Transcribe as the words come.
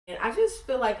And I just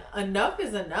feel like enough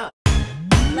is enough.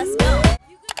 Let's go.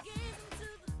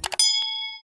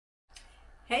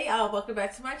 Hey y'all, welcome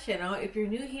back to my channel. If you're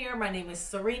new here, my name is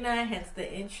Serena, hence the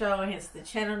intro, hence the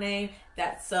channel name.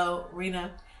 That's so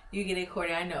Renna. You get it,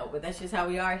 Courtney, I know, but that's just how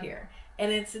we are here.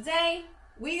 And then today,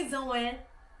 we doing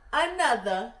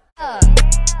another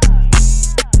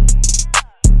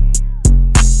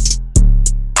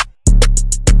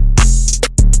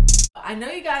I know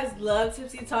you guys love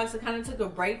Tipsy Talks. I kind of took a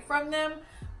break from them,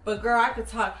 but girl, I could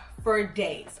talk for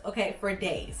days, okay, for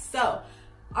days. So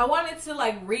I wanted to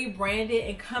like rebrand it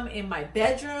and come in my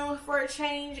bedroom for a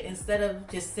change instead of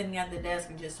just sitting at the desk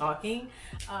and just talking.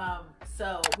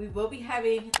 So we will be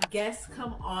having guests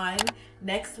come on.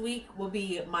 Next week will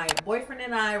be my boyfriend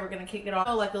and I. We're gonna kick it off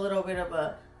like a little bit of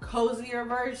a cozier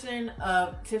version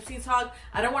of Tipsy Talk.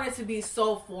 I don't want it to be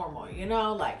so formal, you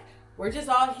know, like we're just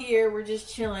all here, we're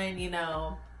just chilling, you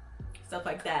know, stuff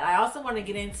like that. I also want to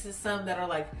get into some that are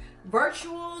like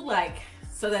virtual, like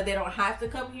so that they don't have to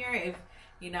come here if,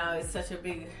 you know, it's such a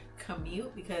big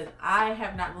commute, because I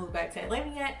have not moved back to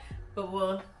Atlanta yet, but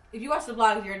well, if you watch the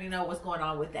vlog, you already know what's going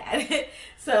on with that.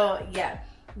 So yeah,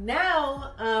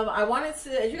 now I wanted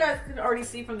to, as you guys can already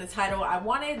see from the title, I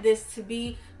wanted this to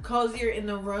be cozier in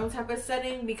the room type of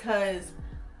setting because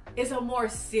it's a more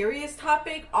serious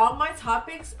topic. All my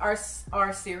topics are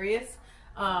serious,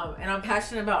 and I'm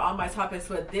passionate about all my topics,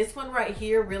 but this one right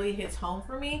here really hits home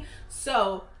for me.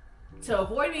 So to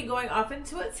avoid me going off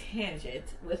into a tangent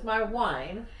with my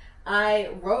wine,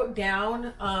 I wrote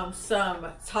down some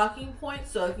talking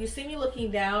points. So if you see me looking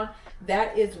down,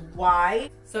 that is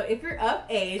why. So if you're of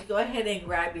age, go ahead and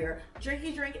grab your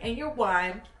drinky drink and your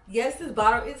wine. Yes, this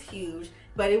bottle is huge,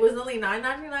 but it was only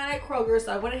 $9.99 at Kroger,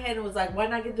 so I went ahead and was like, why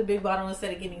not get the big bottle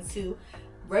instead of getting two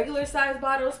regular size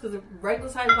bottles? Because the regular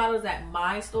size bottles at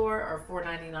my store are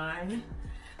 $4.99.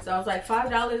 So I was like,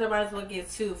 $5, I might as well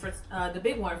get two for the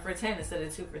big one for 10 instead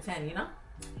of two for 10, you know?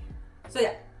 So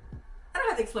yeah, I don't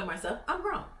have to explain myself. I'm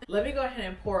grown. Let me go ahead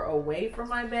and pour away from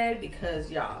my bed because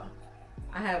y'all,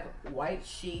 I have white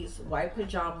sheets, white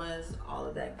pajamas, all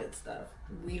of that good stuff.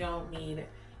 We don't need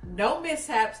no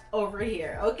mishaps over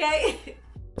here, okay?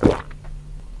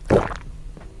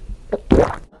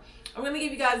 I'm gonna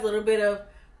give you guys a little bit of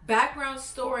background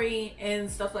story and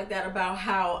stuff like that about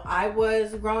how I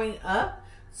was growing up.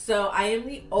 So I am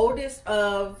the oldest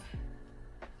of,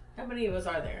 how many of us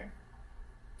are there?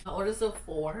 The oldest of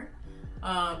 4.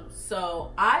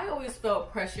 So I always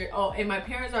felt pressure. Oh, and my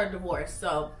parents are divorced,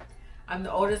 so I'm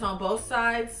the oldest on both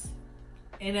sides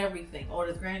and everything.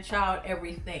 Oldest grandchild,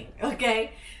 everything,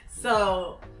 okay?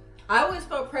 So I always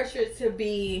felt pressure to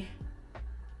be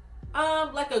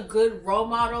like a good role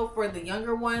model for the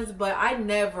younger ones, but I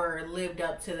never lived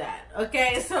up to that,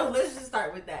 okay? So let's just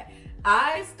start with that.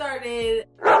 I started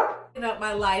up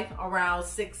my life around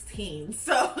 16,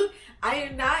 so I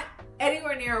am not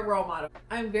anywhere near a role model.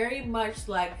 I'm very much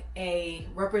like a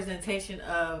representation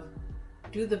of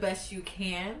do the best you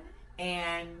can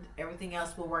and everything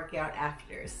else will work out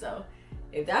after. So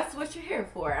if that's what you're here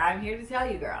for, I'm here to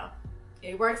tell you, girl,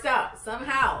 it works out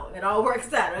somehow. It all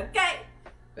works out, okay?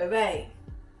 Baby,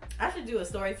 I should do a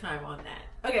story time on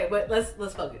that. Okay, but let's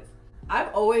focus.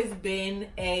 I've always been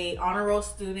a honor roll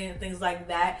student, things like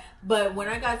that. But when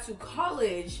I got to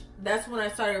college, that's when I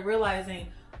started realizing,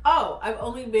 oh, I've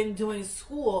only been doing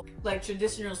school, like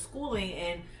traditional schooling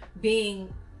and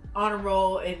being honor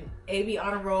roll and AB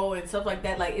honor roll and stuff like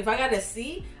that. Like if I got a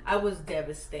C, I was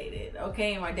devastated,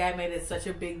 okay? And my dad made it such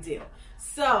a big deal.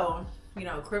 So, you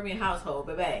know, Caribbean household,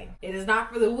 baby, it is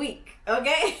not for the weak,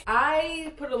 okay?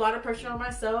 I put a lot of pressure on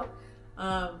myself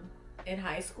in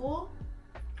high school.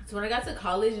 So when I got to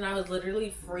college and I was literally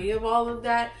free of all of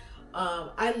that,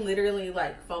 I literally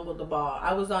like fumbled the ball.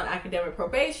 I was on academic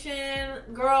probation,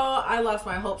 girl. I lost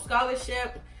my Hope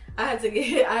scholarship. I had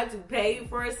to pay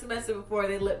for a semester before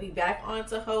they let me back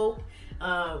onto Hope.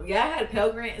 Yeah, I had a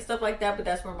Pell Grant and stuff like that, but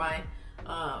that's where my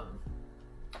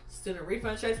student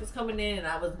refund checks was coming in, and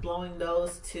I was blowing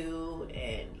those too.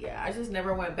 And yeah, I just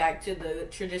never went back to the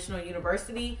traditional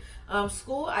university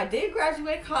school. I did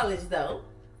graduate college though,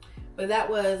 but that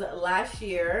was last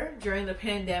year during the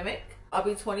pandemic. I'll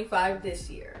be 25 this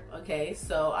year, okay?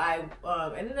 So I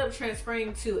ended up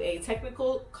transferring to a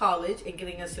technical college and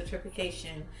getting a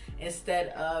certification instead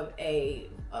of a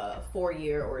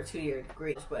 4-year or a 2-year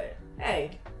degree. But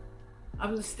hey,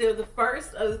 I'm still the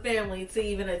first of the family to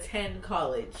even attend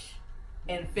college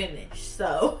and finish.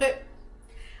 So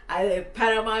I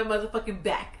pat on my motherfucking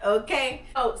back, okay?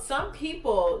 So some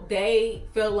people, they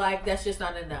feel like that's just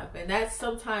not enough. And that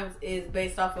sometimes is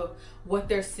based off of what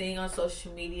they're seeing on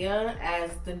social media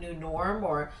as the new norm,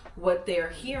 or what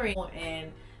they're hearing.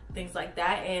 And things like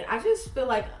that. And I just feel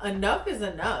like enough is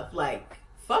enough. Like,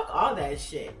 fuck all that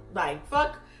shit. Like,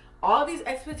 fuck all these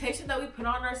expectations that we put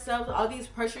on ourselves, all these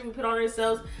pressure we put on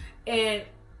ourselves. And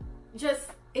just,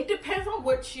 it depends on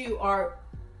what you are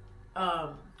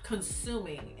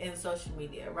consuming in social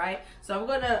media, right? So I'm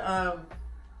gonna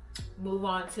move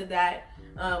on to that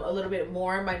a little bit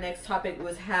more. My next topic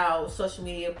was how social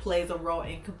media plays a role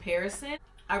in comparison.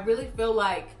 I really feel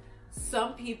like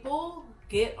some people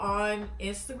get on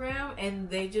Instagram and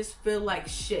they just feel like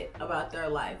shit about their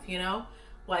life, you know?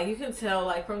 Like, you can tell,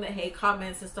 like, from the hate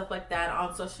comments and stuff like that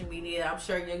on social media. I'm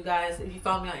sure you guys, if you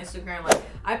follow me on Instagram, like,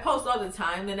 I post all the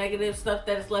time the negative stuff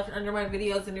that is left under my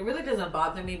videos, and it really doesn't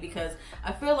bother me because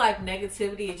I feel like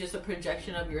negativity is just a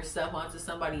projection of yourself onto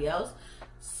somebody else.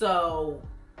 So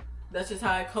that's just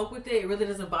how I cope with it. It really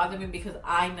doesn't bother me because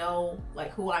I know,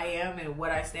 like, who I am and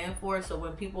what I stand for. So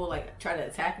when people, like, try to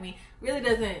attack me, it really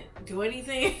doesn't do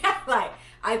anything. Like,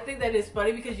 I think that it's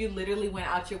funny because you literally went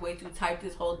out your way to type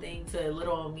this whole thing to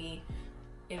little old me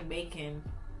in Macon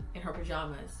in her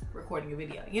pajamas recording a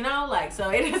video, you know? Like, so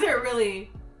it doesn't really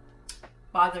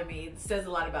bother me. It says a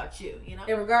lot about you, you know?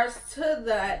 In regards to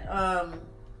that, other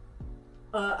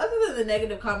than the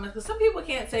negative comments, because some people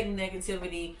can't take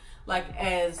negativity, like,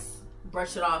 as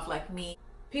brush it off like me.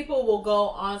 People will go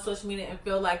on social media and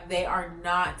feel like they are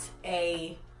not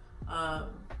a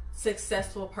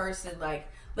successful person. Like,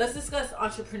 let's discuss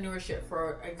entrepreneurship,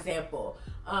 for example.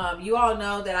 You all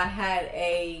know that I had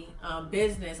a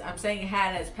business. I'm saying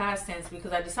had as past tense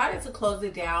because I decided to close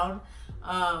it down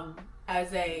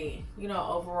as a, you know,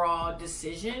 overall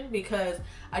decision, because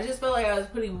I just felt like I was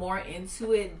putting more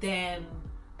into it than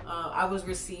I was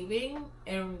receiving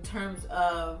in terms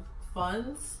of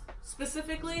funds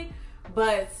specifically.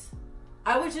 But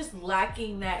I was just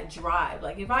lacking that drive.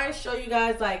 Like, if I show you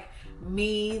guys, like,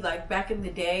 me, like, back in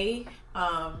the day,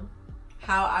 how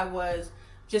I was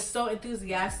just so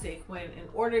enthusiastic when an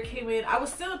order came in. I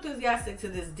was still enthusiastic to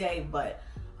this day, but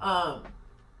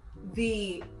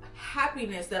the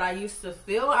happiness that I used to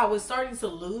feel, I was starting to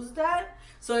lose that.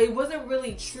 So it wasn't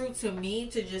really true to me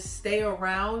to just stay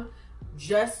around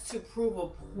just to prove a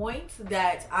point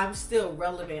that I'm still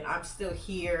relevant, I'm still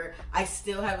here, I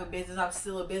still have a business, I'm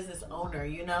still a business owner,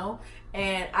 you know?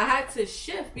 And I had to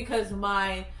shift because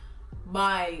my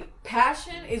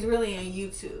passion is really in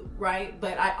YouTube, right?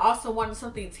 But I also wanted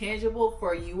something tangible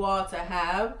for you all to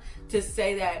have, to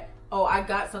say that, oh, I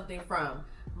got something from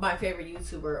my favorite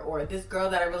YouTuber, or this girl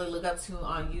that I really look up to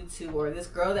on YouTube, or this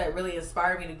girl that really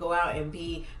inspired me to go out and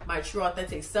be my true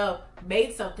authentic self,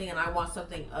 made something and I want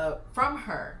something from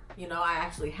her. You know, I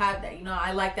actually have that. You know,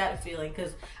 I like that feeling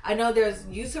because I know there's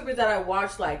YouTubers that I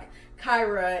watch, like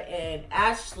Kyra and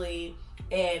Ashley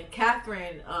and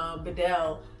Catherine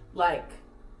Bedell. Like,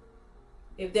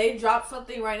 if they drop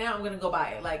something right now, I'm gonna go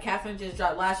buy it. Like, Catherine just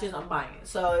dropped lashes, I'm buying it.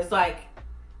 So it's like,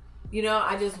 you know,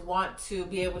 I just want to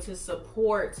be able to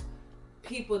support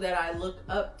people that I look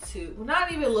up to.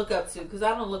 Not even look up to, because I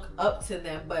don't look up to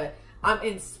them, but I'm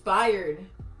inspired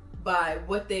by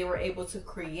what they were able to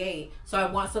create. So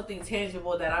I want something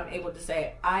tangible that I'm able to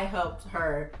say, I helped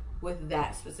her with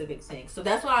that specific thing. So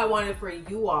that's what I wanted for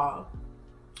you all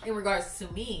in regards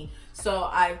to me. So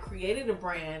I created a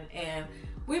brand, and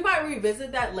we might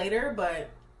revisit that later,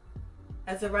 but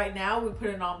as of right now, we put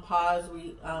it on pause.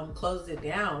 We closed it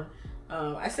down.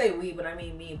 I say we, but I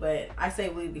mean me, but I say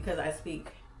we because I speak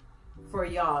for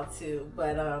y'all too.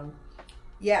 But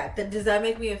yeah, does that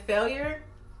make me a failure?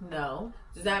 No.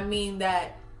 Does that mean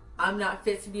that I'm not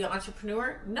fit to be an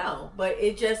entrepreneur? No. But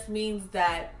it just means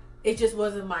that it just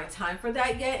wasn't my time for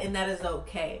that yet, and that is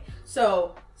okay.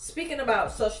 So speaking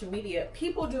about social media,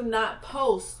 people do not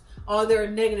post all their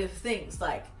negative things.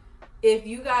 Like, if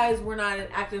you guys were not an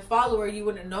active follower, you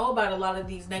wouldn't know about a lot of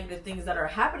these negative things that are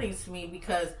happening to me,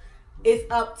 because it's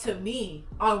up to me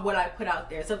on what I put out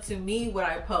there. It's up to me what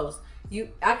I post.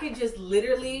 I could just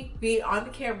literally be on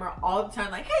the camera all the time,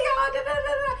 like, hey y'all, da, da,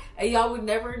 da, da, and y'all would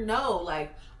never know,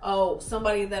 like, oh,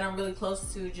 somebody that I'm really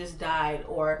close to just died,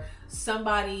 or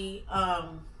somebody,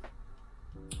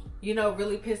 you know,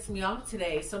 really pissed me off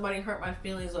today. Somebody hurt my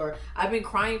feelings, or I've been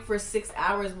crying for 6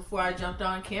 hours before I jumped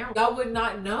on camera. Y'all would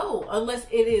not know unless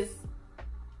it is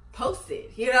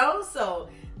posted, you know? So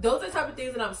those are the type of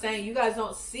things that I'm saying. You guys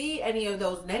don't see any of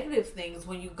those negative things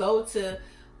when you go to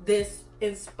this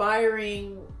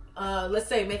inspiring, let's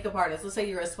say makeup artist. Let's say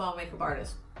you're a small makeup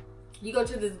artist. You go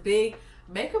to this big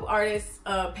makeup artist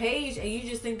page and you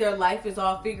just think their life is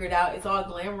all figured out. It's all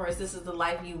glamorous. This is the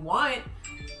life you want.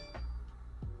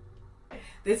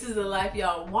 This is the life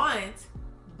y'all want,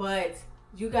 but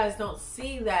you guys don't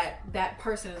see that that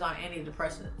person is on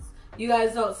antidepressants. You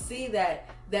guys don't see that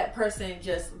that person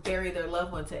just buried their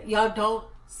loved one. Y'all don't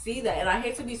see that. And I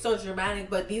hate to be so dramatic,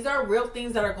 but these are real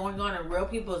things that are going on in real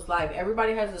people's life.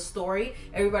 Everybody has a story.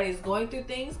 Everybody's going through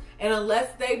things. And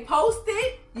unless they post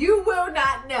it, you will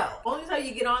not know. Only time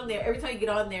you get on there, every time you get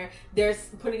on there, they're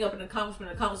putting up an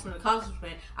accomplishment.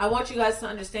 I want you guys to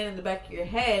understand in the back of your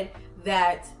head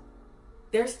that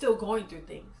they're still going through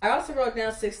things. I also wrote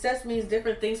down success means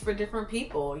different things for different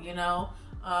people, you know.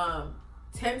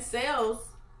 10 sales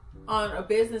on a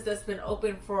business that's been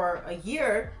open for a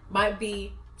year might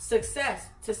be success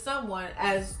to someone,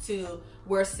 as to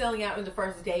where selling out in the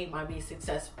first day might be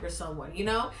success for someone. You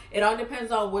know, it all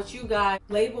depends on what you guys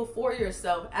label for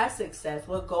yourself as success.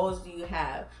 What goals do you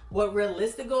have? What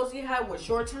realistic goals do you have? What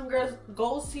short-term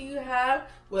goals do you have?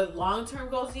 What long-term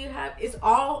goals do you have? It's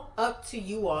all up to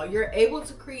you all. You're able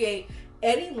to create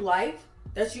any life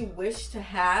that you wish to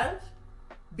have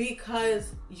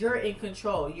because you're in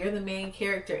control. You're the main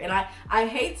character. And I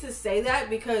hate to say that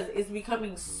because it's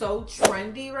becoming so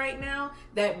trendy right now,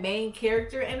 that main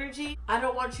character energy. I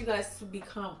don't want you guys to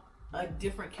become a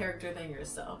different character than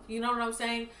yourself. You know what I'm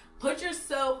saying? Put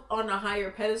yourself on a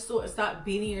higher pedestal and stop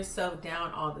beating yourself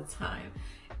down all the time.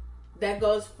 That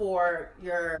goes for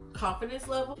your confidence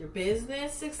level, your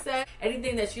business success,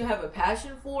 anything that you have a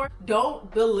passion for.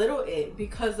 Don't belittle it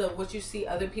because of what you see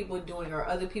other people doing or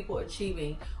other people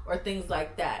achieving or things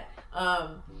like that.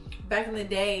 Back in the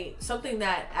day, something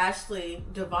that Ashley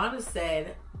Devonna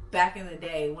said back in the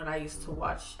day when I used to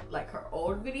watch like her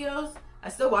old videos, I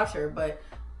still watch her, but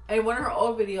in one of her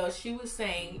old videos, she was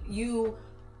saying, you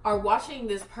are watching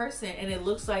this person and it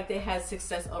looks like they had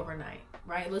success overnight.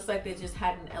 Right? It looks like they just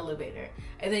had an elevator.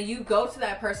 And then you go to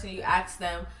that person, you ask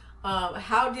them,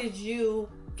 how did you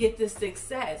get this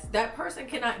success? That person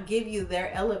cannot give you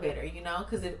their elevator, you know?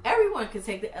 Because if everyone could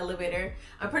take the elevator,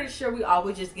 I'm pretty sure we all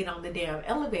would just get on the damn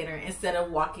elevator instead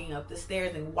of walking up the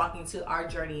stairs and walking to our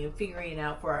journey and figuring it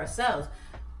out for ourselves.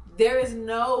 There is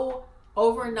no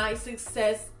overnight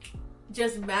success,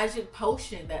 just magic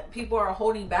potion that people are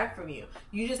holding back from you.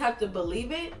 You just have to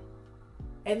believe it,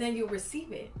 and then you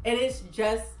receive it. And it's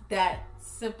just that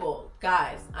simple.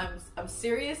 Guys, I'm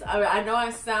serious. I know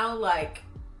I sound like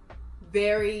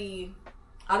very,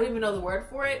 I don't even know the word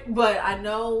for it, but I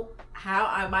know how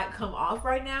I might come off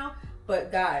right now.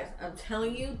 But guys, I'm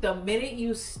telling you, the minute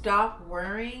you stop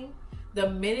worrying, the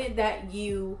minute that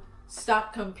you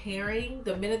stop comparing,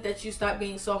 the minute that you stop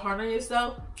being so hard on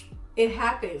yourself, it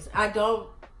happens. I don't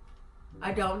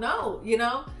know, you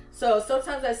know? So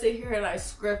sometimes I sit here and I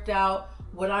script out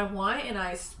what I want and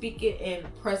I speak it in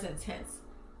present tense.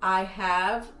 I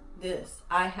have this,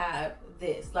 I have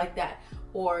this, like that.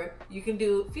 Or you can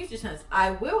do future tense.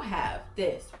 I will have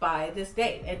this by this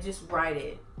date, and just write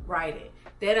it.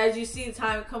 Then as you see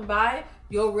time come by,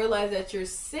 you'll realize that you're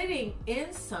sitting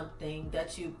in something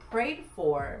that you prayed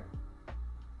for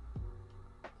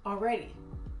already.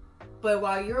 But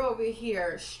while you're over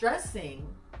here stressing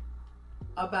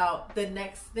about the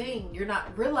next thing, you're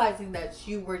not realizing that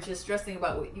you were just stressing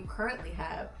about what you currently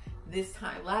have this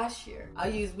time last year. I'll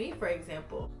use me for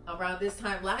example. Around this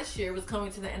time last year, it was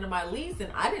coming to the end of my lease and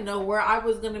I didn't know where I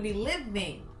was going to be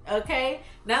living. Okay,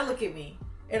 now look at me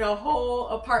in a whole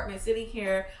apartment sitting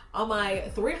here on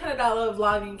my $300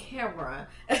 vlogging camera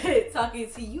talking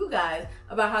to you guys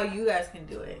about how you guys can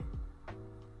do it.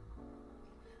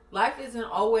 Life isn't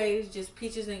always just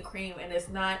peaches and cream, and it's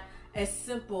not as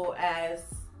simple as,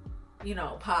 you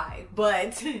know, pie,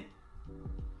 but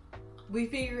we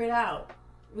figure it out.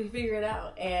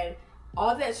 And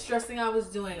all that stressing I was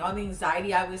doing, all the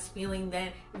anxiety I was feeling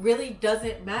then really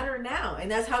doesn't matter now. And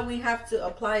that's how we have to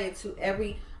apply it to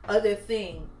every other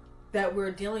thing that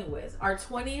we're dealing with. Our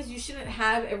 20s, you shouldn't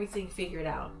have everything figured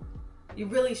out. You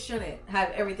really shouldn't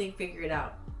have everything figured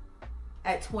out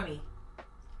at 20.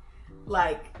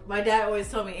 Like my dad always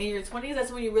told me, in your 20s,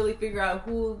 that's when you really figure out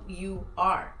who you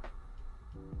are.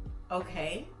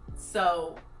 Okay,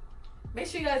 so make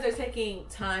sure you guys are taking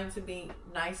time to be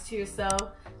nice to yourself,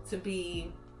 to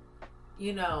be,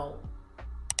 you know,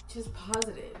 just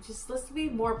positive. Just let's be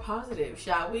more positive,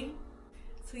 shall we?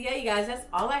 So yeah, you guys, that's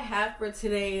all I have for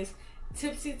today's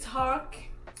Tipsy Talk.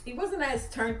 It wasn't as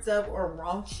turned up or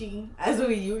raunchy as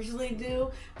we usually do,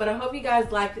 but I hope you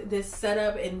guys liked this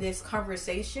setup and this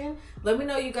conversation. Let me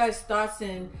know you guys' thoughts,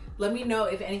 and let me know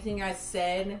if anything I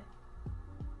said,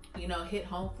 you know, hit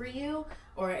home for you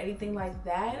or anything like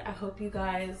that. I hope you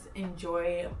guys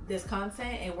enjoy this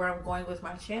content and where I'm going with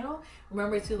my channel.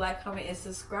 Remember to like, comment, and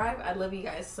subscribe. I love you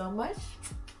guys so much.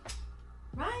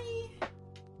 Bye.